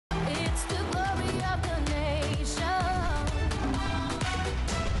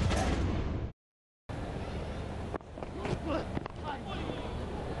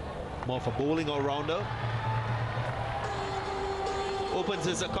more of a bowling all-rounder. Opens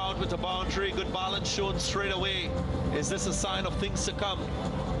his account with a boundary. Good balance shown straight away. Is this a sign of things to come?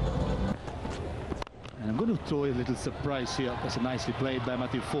 And I'm going to throw a little surprise here. That's nicely played by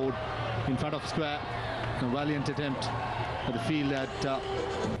Matthew Forde in front of square. A valiant attempt at the field that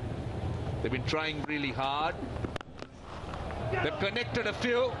they've been trying really hard. They've connected a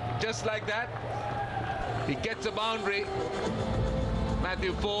few, just like that. He gets a boundary,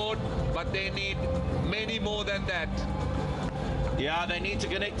 Matthew Forde, but they need many more than that. Yeah, they need to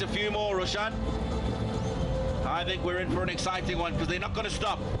connect a few more, Roshan. I think we're in for an exciting one because they're not going to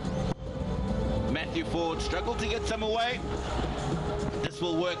stop. Matthew Forde struggled to get some away. This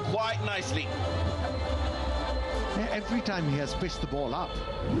will work quite nicely. Every time he has pitched the ball up.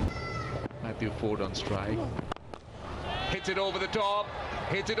 Matthew Forde on strike. Hits it over the top.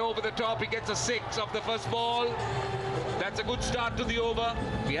 Hits it over the top. He gets a 6 off the first ball. That's a good start to the over.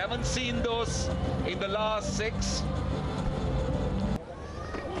 We haven't seen those in the last 6.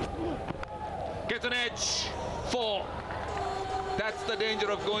 Gets an edge. 4. That's the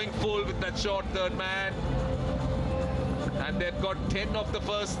danger of going full with that short third man. And they've got 10 of the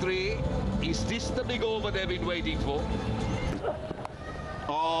first 3. Is this the big over they've been waiting for?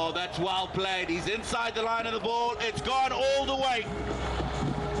 Oh, that's well played. He's inside the line of the ball. It's gone all the way.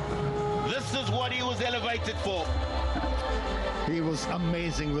 This is what he was elevated for. He was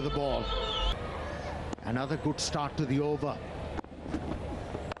amazing with the ball. Another good start to the over.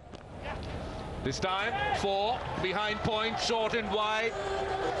 This time, 4, behind point, short and wide.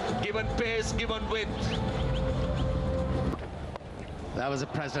 Given pace, given width. That was a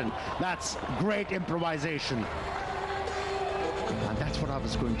present. That's great improvisation. And that's what I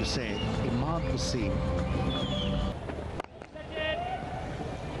was going to say. Imad Hussain.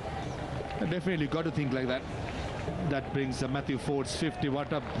 definitely got to think like that. That brings Matthew Forde's 50.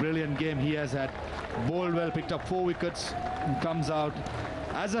 What a brilliant game he has had. Bowled well, picked up 4 wickets, and comes out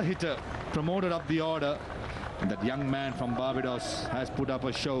as a hitter, promoted up the order. And that young man from Barbados has put up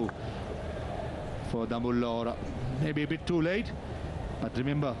a show for Dambulla. Maybe a bit too late, but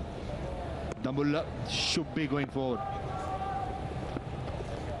remember, Dambulla should be going forward.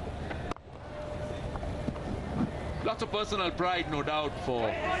 Lots of personal pride, no doubt, for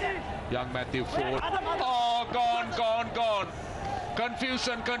young Matthew Forde. Oh, gone.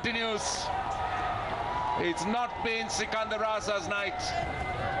 Confusion continues. It's not been Sikandar Raza's night.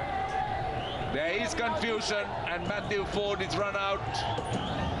 There is confusion, and Matthew Forde is run out.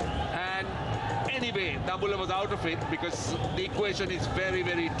 And anyway, Dambulla was out of it because the equation is very,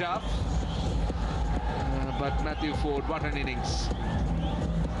 very tough. But Matthew Forde, what an innings.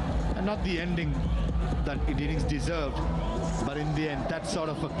 And not the ending that innings deserved, but in the end, that's sort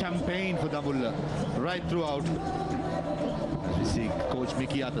of a campaign for Dambulla right throughout. As we see Coach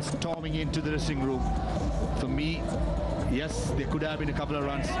Mickey Arthur storming into the dressing room. For me, yes, there could have been a couple of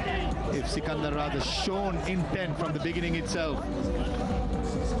runs if Sikandar Raza shown intent from the beginning itself.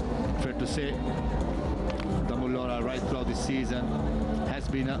 Fair to say, Dambulla right throughout this season has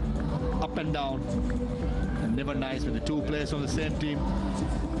been up and down, and never nice when the two players on the same team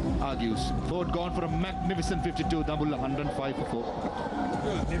argues. Forde gone for a magnificent 52, Dambulla 105 for 4.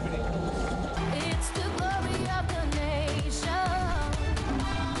 It's the glory of the